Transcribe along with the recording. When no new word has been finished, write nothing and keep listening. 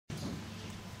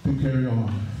to carry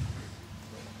on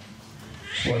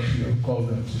what you have called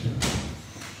them to do.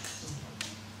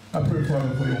 I pray,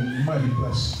 Father, for your mighty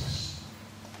blessings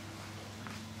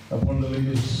upon the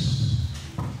leaders,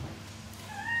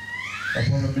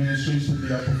 upon the ministries that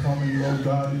they are performing, Lord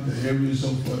God, in the areas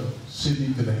of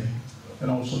Sydney today, and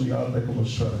also the Outback of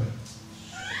Australia.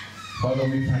 Father,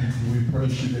 we thank you. We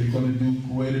praise you that you're going to do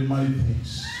great and mighty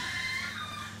things.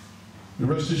 You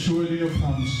rest assured in your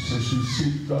promises as you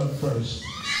seek God first.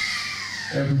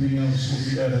 Everything else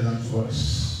will be added unto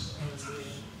us.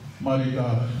 Mighty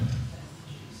God,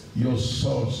 your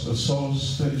source, the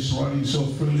source that is running so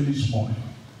freely this morning,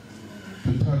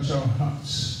 to touch our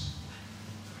hearts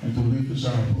and to lift us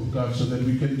up, oh God, so that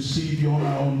we can see beyond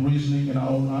our own reasoning and our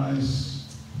own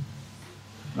eyes,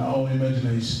 and our own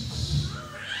imaginations.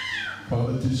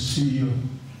 Father, to see you,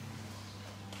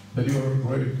 that you are a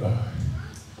great God,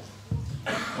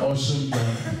 awesome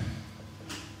God,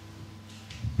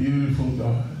 beautiful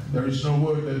God. There is no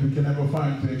word that we can ever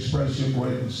find to express your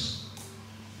greatness.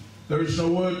 There is no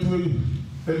word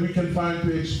that we can find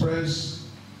to express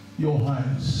your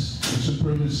highness, your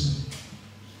supremacy,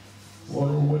 or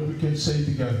what we can say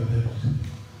together that,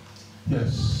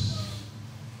 yes,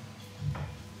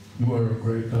 you are a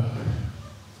great God.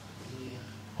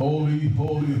 Holy,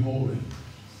 holy, holy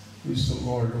is the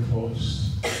Lord of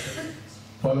hosts.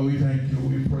 Father, we thank you,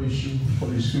 we praise you for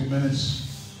these few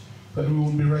minutes that we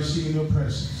will be resting in your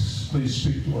presence. Please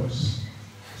speak to us.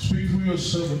 Speak through your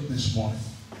servant this morning.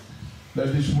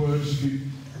 Let these words be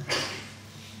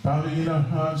pounding in our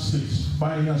hearts,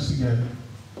 binding us together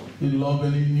in love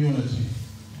and in unity,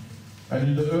 and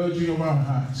in the urging of our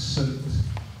hearts that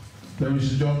there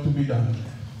is a job to be done.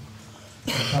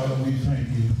 And Father, we thank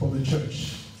you for the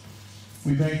church.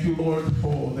 We thank you, Lord,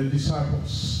 for the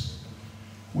disciples.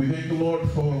 We thank you, Lord,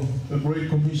 for the great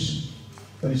commission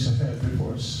that is ahead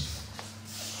before us.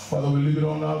 Father, we leave it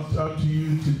all out to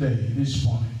you today, this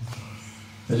morning,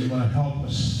 that you're going to help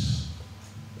us.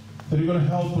 That you're going to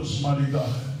help us, mighty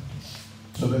God,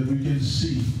 so that we can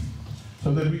see,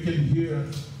 so that we can hear,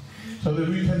 so that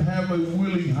we can have a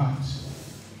willing heart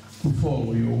to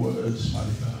follow your words,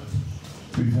 mighty God.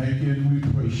 We thank you and we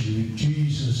praise you. In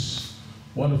Jesus'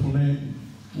 wonderful name,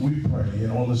 we pray.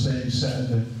 And all the saints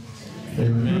said,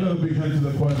 amen. Give a big hand to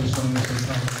the choir this morning.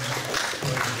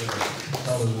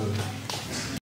 Hallelujah.